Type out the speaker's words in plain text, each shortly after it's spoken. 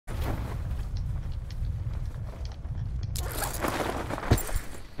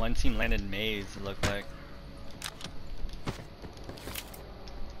One team landed maze, it looked like.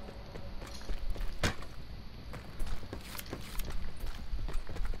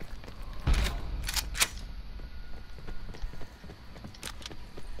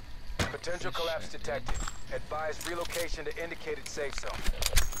 Potential collapse detected. Advise relocation to indicated safe zone.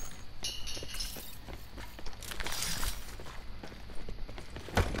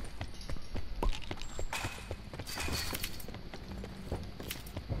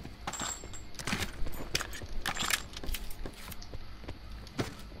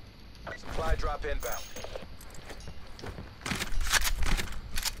 Supply drop inbound.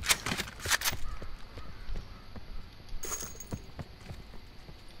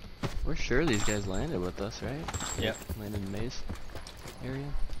 We're sure these guys landed with us, right? Yep. Landed in maze area.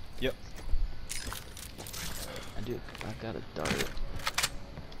 Yep. I've got a dart.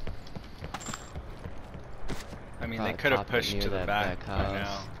 I mean, Probably they could have popped it pushed near to the that back by house.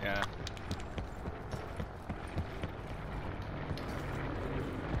 now. Yeah.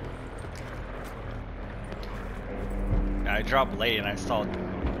 I dropped late and I saw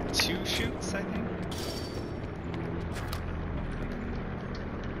 2 shoots, I think.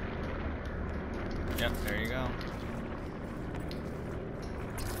 Yep, there you go.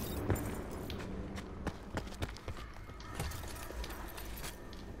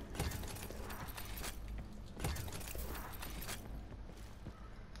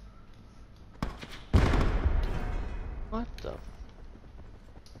 What the?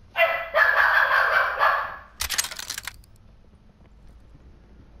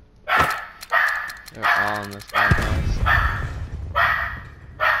 They're all in this back house.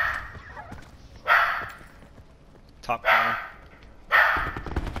 Top corner.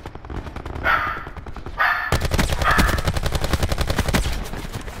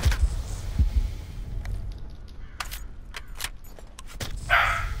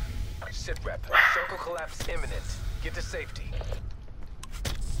 Sit rep. Circle collapse imminent. Get to safety.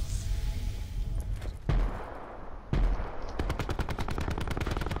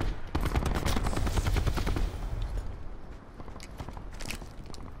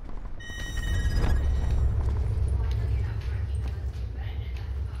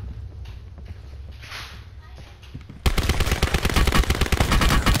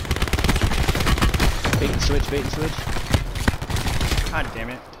 Bait and switch, bait and switch. God damn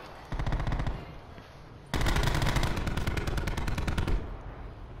it.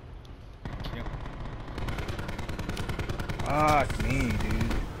 Thank you. Fuck me,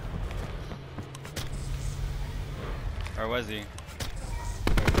 dude. Where was he?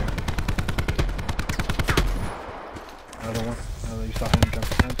 Another one. Another, you saw him jump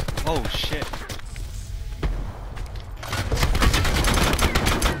the fence. Oh shit.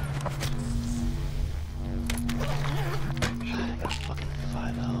 I got fucking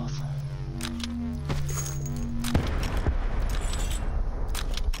 5 health.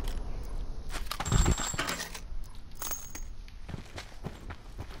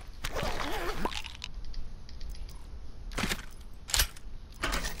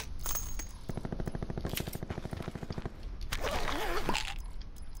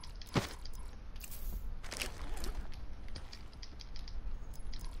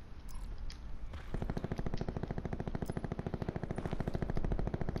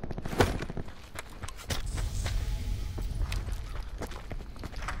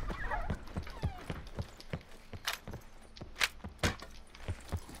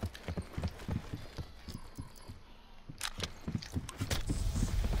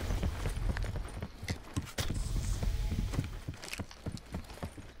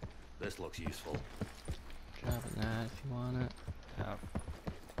 This looks useful. Dropping that if you want it. Yeah.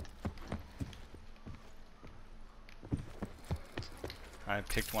 I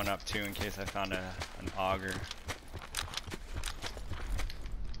picked one up too in case I found an auger.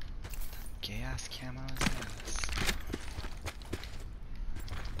 Gay ass camo is this?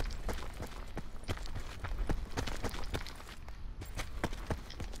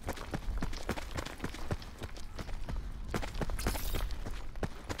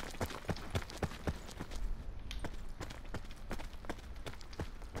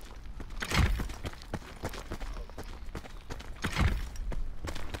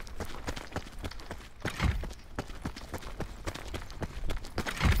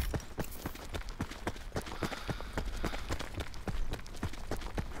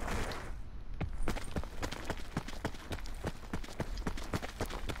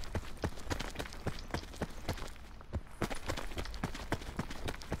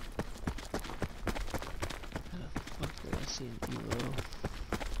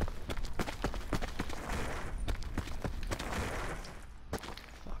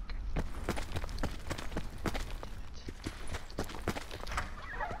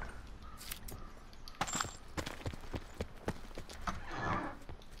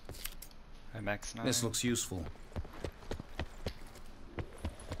 MX9. This looks useful.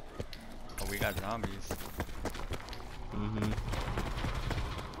 Oh, we got zombies. Mm-hmm.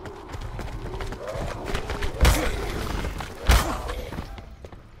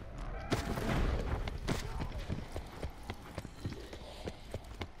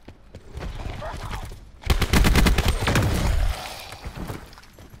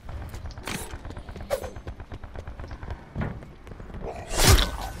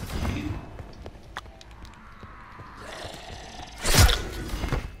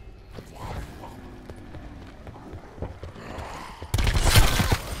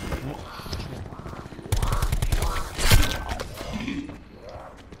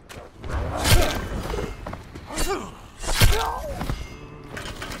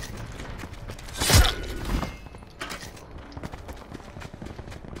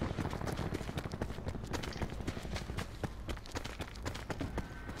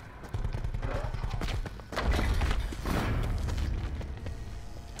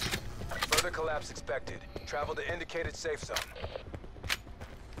 Further collapse expected. Travel to indicated safe zone.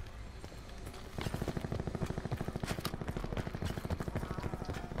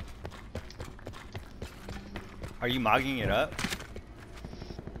 Are you mogging it up?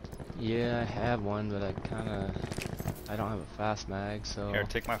 Yeah, I have one, but I don't have a fast mag, so Here,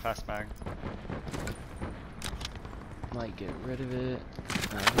 take my fast mag. might get rid of it.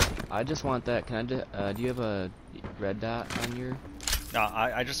 I just want that. Can I do you have a red dot on your? No,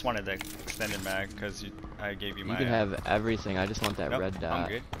 I just wanted the extended mag because I gave you my. You can have everything. I just want that Nope, red dot. I'm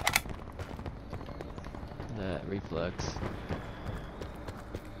good. That reflex.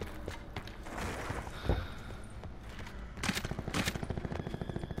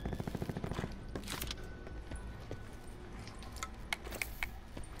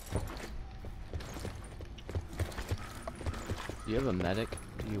 Do you have a medic?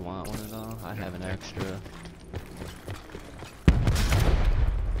 Do you want one at all? I have an extra.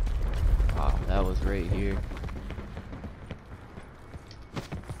 Wow, that was right here.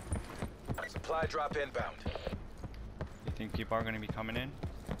 Supply drop inbound. You think people are going to be coming in?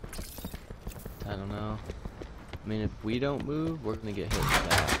 I don't know. I mean, if we don't move, we're gonna get hit with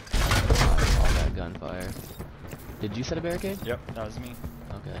that. All that gunfire. Did you set a barricade? Yep, that was me.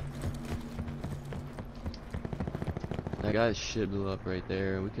 Okay. That guy's shit blew up right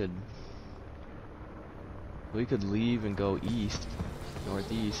there. We could leave and go east,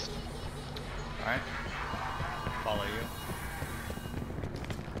 northeast. Alright. Follow you.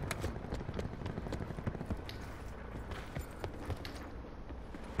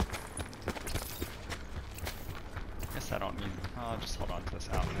 Guess I don't need. I'll just hold on to this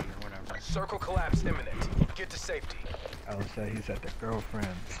outlet or whatever. Circle collapse imminent. Get to safety. I would say he's at the girlfriend,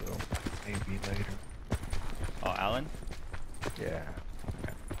 so maybe later. Oh, Alan? Yeah.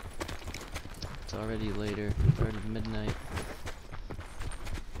 It's already later. It's already midnight.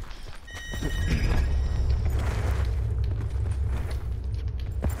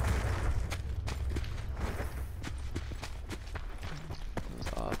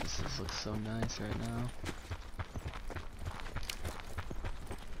 Those offices look so nice right now.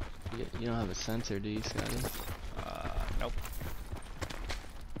 You don't have a sensor, do you, Scotty? Nope.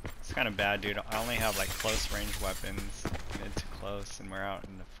 It's kind of bad, dude. I only have like close range weapons, mid to close, and we're out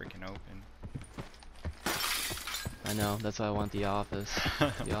in the freaking open. I know, that's why I want the office.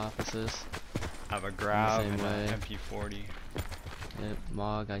 The offices. I have a grab same and way. an MP40. Yep,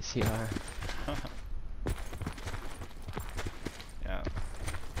 MOG, ICR. Yeah.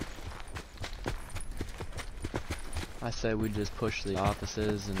 I say we just push the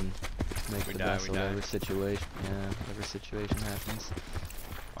offices and make We the die, best we of whatever die. situation. Yeah, whatever situation happens.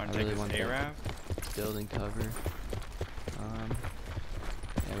 Want I to really take want this that. ARAV? Building cover.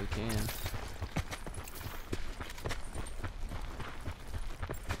 Yeah, we can.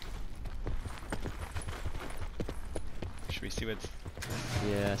 Should we see what's...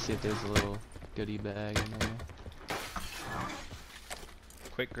 Yeah, see if there's a little goodie bag in there.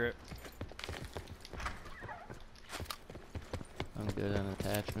 Quick grip. I'm good on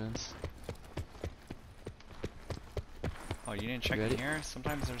attachments. Oh, you didn't check Ready? in here?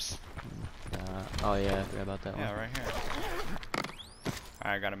 Sometimes there's... Oh yeah, I forgot about that Yeah, one. right here.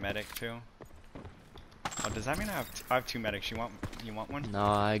 Alright, I got a medic too. Oh, does that mean I have two medics? You want one? No,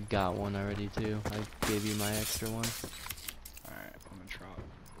 I got one already too. I gave you my extra one. Alright, I'm gonna try.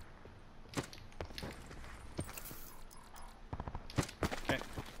 Okay.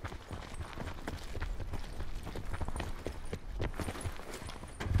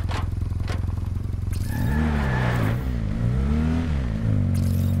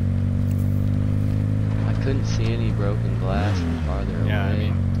 I couldn't see any broken glass from farther Yeah, I away.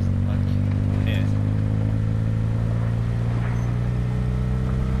 mean,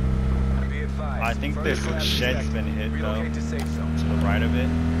 think Further this collapse shed's expected. been hit though. Relocate to safe zone. To the right of it.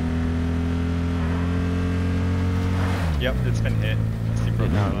 Yep, it's been hit. I see Hitting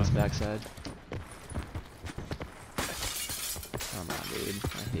broken out on glass. this backside. Come on, dude. I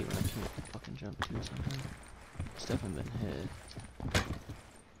hate when I can't fucking jump to something. It's definitely been hit.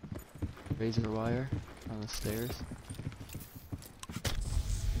 Razor wire on the stairs.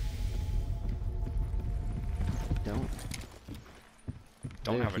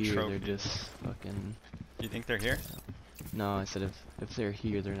 Don't They're have a here, trophy. they're just fucking... You think they're here? No, I said if they're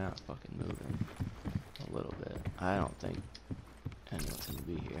here, they're not fucking moving. A little bit. I don't think anyone's gonna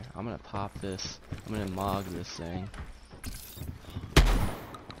be here. I'm gonna pop this. I'm gonna mog this thing.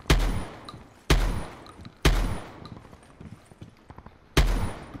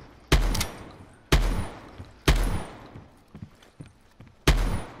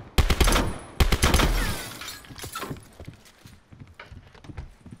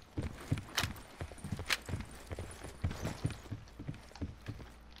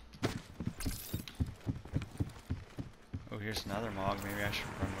 Oh, here's another mog. Maybe I should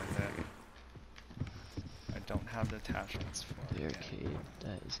run with it. I don't have the attachments for The it. arcade.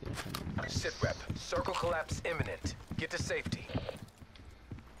 That is gonna come in nice. Sit rep. Circle collapse imminent. Get to safety.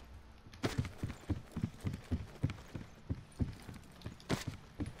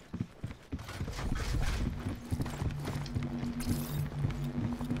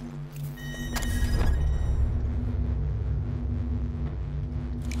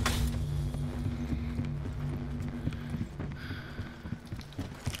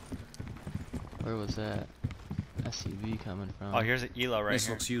 Where was that SUV coming from? Oh, here's an ELO right This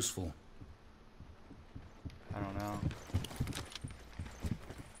here. looks useful. I don't know.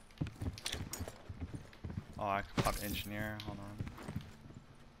 Oh, I could pop engineer. Hold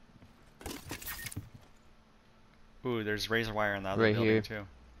on. Ooh, there's razor wire in the other Right building here. too.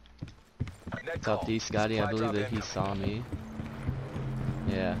 Net call. Southeast, Scotty. I Supply believe drop that he incoming. saw me.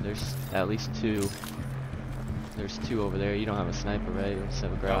 Yeah, there's at least two. There's two over there. You don't have a sniper, right? You just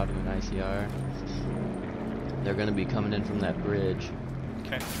have a grab and an ICR. They're gonna be coming in from that bridge.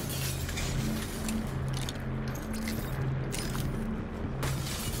 Okay.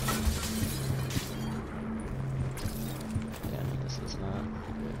 Yeah, this is not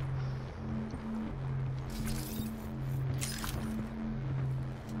good.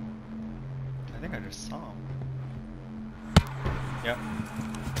 I think I just saw him. Yep.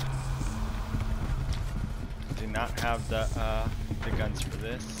 Do not have the guns for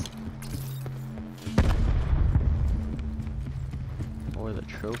this. Or the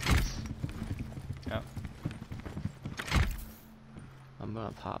trophies. Yep. I'm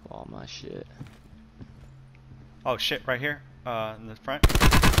gonna pop all my shit. Oh shit, right here. In the front.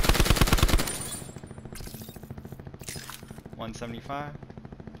 175.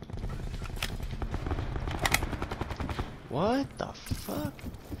 What the fuck?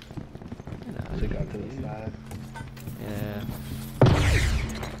 Get outta Check here, out to the dude. side. Yeah.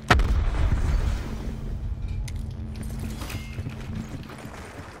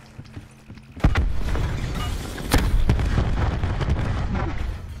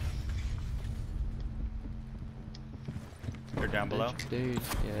 They're down below. Dude,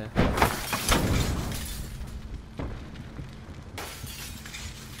 yeah.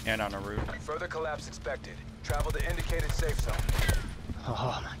 And on a roof. Further collapse expected. Travel to indicated safe zone.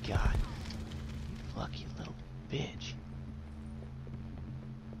 Oh my god. You lucky little bitch.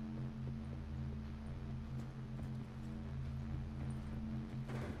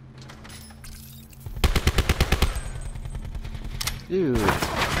 Dude,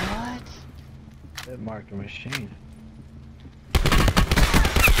 what? That marked a machine.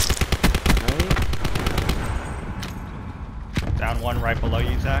 Right? Down one right below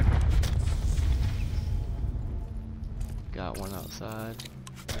you, Zach. Got one outside.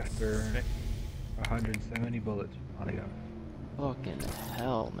 After 170 bullets. Oh, they got Fucking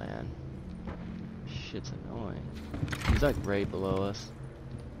hell, man. Shit's annoying. He's like right below us.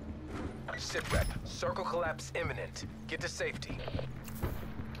 Sit rep. Circle collapse imminent. Get to safety.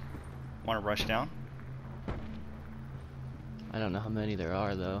 Want to rush down? I don't know how many there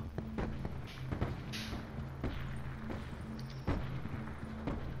are though.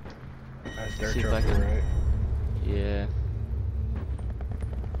 that's their See if I trophy, can- right? Yeah.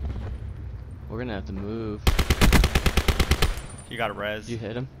 We're gonna have to move. You got a res. Did you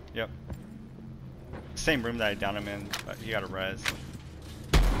hit him? Yep. Same room that I downed him in, but he got a res.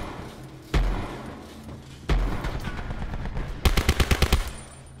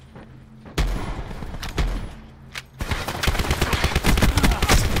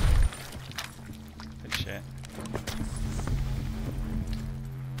 Good shit.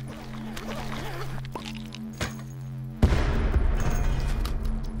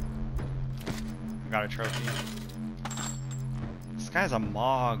 trophy. This guy's a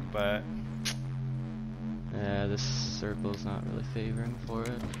mog, but Yeah, this circle's not really favoring for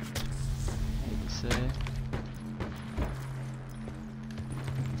it. Hate to say.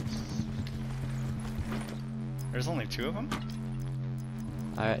 there's only 2 of them.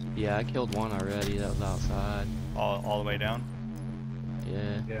 Yeah, I killed one already. That was outside. All the way down.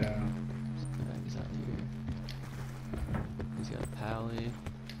 Yeah. Yeah. He's out here. He's got a pally.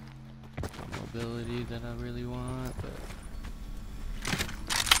 Got mobility that I really want, but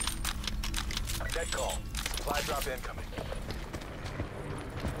Dead call. Supply drop incoming.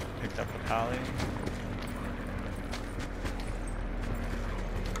 Picked up the pally.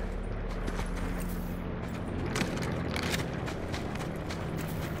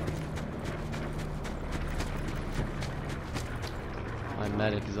 my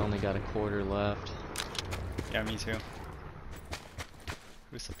medic has only got a quarter left. Yeah, me too.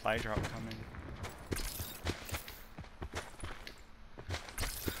 Who's supply drop coming?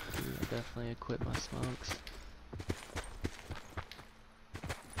 Dude, I definitely equip my smokes.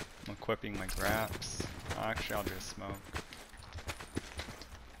 I'm equipping my graps. Oh, actually, I'll do a smoke.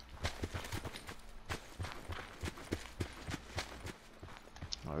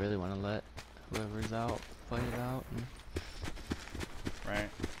 I really want to let whoever's out fight it out and Right.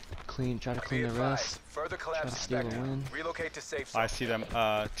 try to Be clean the advised, rest. further Try collapse to steal the expected. win. Relocate to safe Oh, I zone. see them.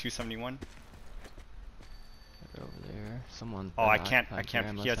 271. They're over there. Someone. Oh, I can't.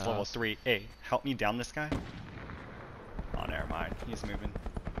 He has level 3. Hey, help me down this guy. Oh, never mind. He's moving.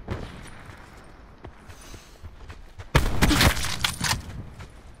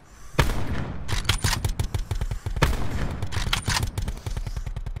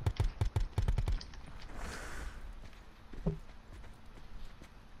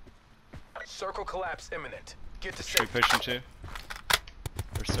 Circle collapse imminent. Get to Should we safe. push him too?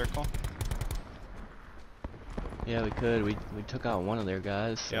 Or circle? Yeah, we could. We took out one of their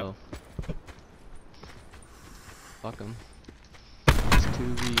guys, so fuck them.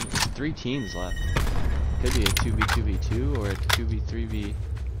 There's 3 teams left. Could be a 2v2v2 or a 2v3v1.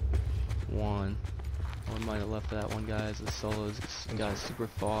 One might have left that one guy as a solo. This guy's super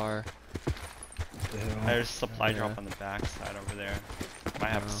far. There's a supply Yeah. drop on the back side over there. Might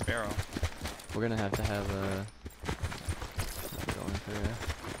have a sparrow. We're gonna have to have a going for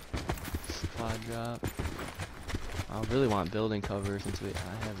a supply drop. I really want building cover since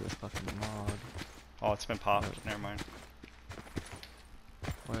I have this fucking log, Oh, it's been popped. Never mind.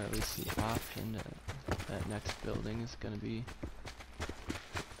 or at least the option that next building is gonna be.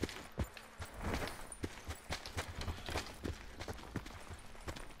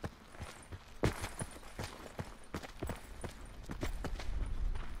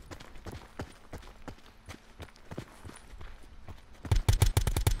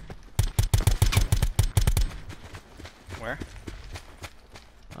 Where?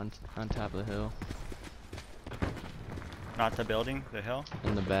 On top of the hill, Not the building, the hill?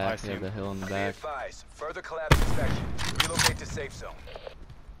 in the I back. see Yeah, him. the hill in the Be back. advised, further collapse inspection. Relocate to safe zone.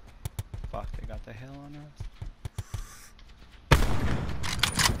 Fuck, they got the hill on us.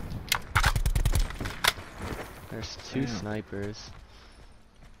 There's 2 Damn. snipers.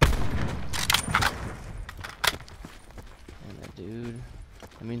 And a dude.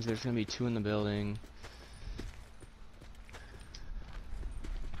 That means there's gonna be 2 in the building.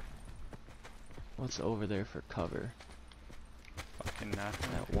 What's over there for cover? Fucking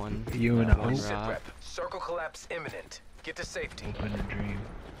nothing. That one. You and that a one hope. Sit rock. rep. Circle collapse imminent. Get to safety. Open a dream.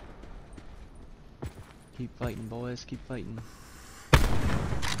 Keep fighting, boys. Keep fighting.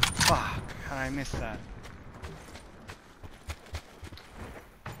 Fuck, how did I miss that?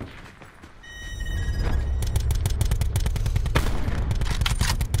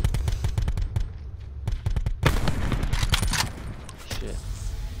 Shit.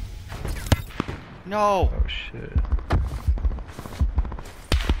 No! Oh shit.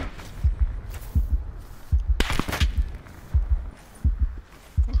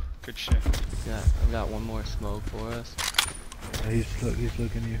 Good shit. I've got one more smoke for us. He's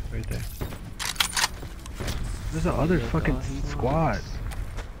looking at you right there. There's the other Yeah, fucking God, he squad. wants.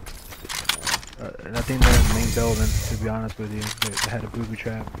 And I think they're in the main building, to be honest with you. They had a booby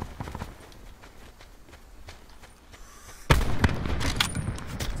trap.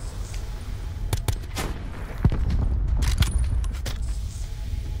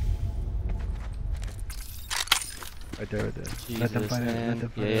 Right there, right there. Let them Jesus, find it. Let man. them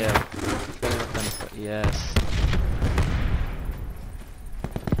find it. Yeah. Let them yes.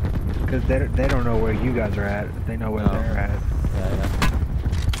 Because they don't know where you guys are at. They know where No. they're at. Yeah.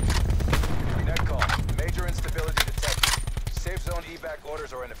 Net call. Major instability detected. Safe Safe zone evac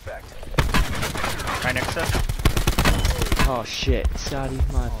orders are in effect. Right next to us. Oh shit, Scotty,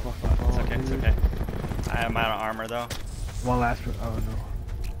 my fucking fault. It's okay, it's dude. okay. I am out of armor though. One last. Oh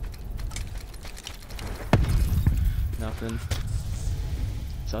no. Nothing.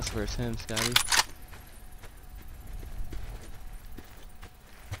 It's us versus him, Scotty.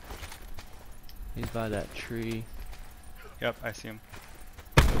 He's by that tree. Yep, I see him.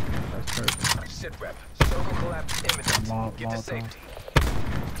 That's perfect. Sit rep. Circle collapse imminent. Get to Molotov. safety.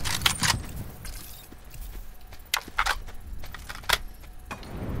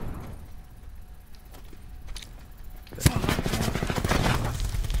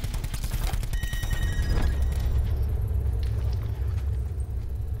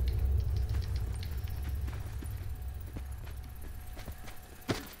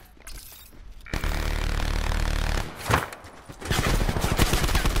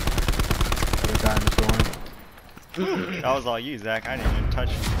 Other guy in the storm. That was all you, Zach. I didn't even touch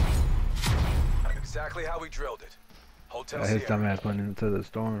him. Exactly how we drilled it. Hotel His Sierra. dumbass went into the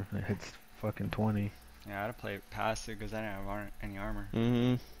storm. It hits fucking 20. Yeah, I had to play it past it because I didn't have any armor.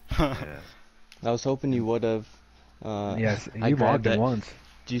 Mm-hmm. Yeah. I was hoping you would have. Yes, I you grabbed mobbed him that. once.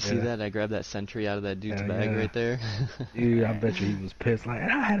 Do you see Yeah. that? I grabbed that sentry out of that dude's Yeah, bag yeah. right there. I bet you he was pissed. Like, I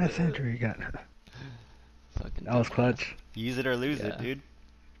had a sentry. Got Fucking that was dumbass. clutch. Use it or lose it, Yeah. dude.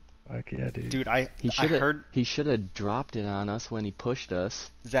 Fuck yeah, dude. Dude, I He heard should have dropped it on us when he pushed us.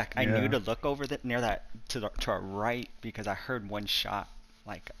 Zach. I Yeah. knew to look over near that to our right because I heard one shot.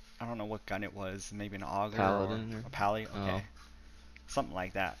 Like I don't know what gun it was. Maybe an auger Paladin or or- a pally. Okay. Oh. Something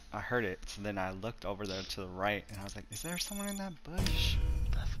like that. I heard it, so then I looked over there to the right, and I was like, "Is there someone in that bush?"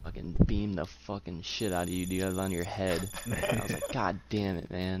 I fucking beamed the fucking shit out of you, dude. I was on your head. I was like, God damn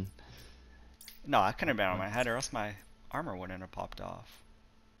it, man. No, I couldn't have been on my head, or else my armor wouldn't have popped off.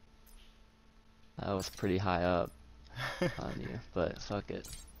 I was pretty high up on you, but fuck it.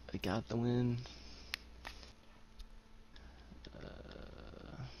 I got the win.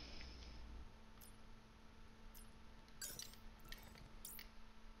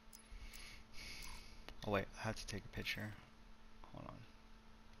 Oh wait, I have to take a picture. Hold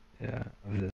on. Yeah, of this.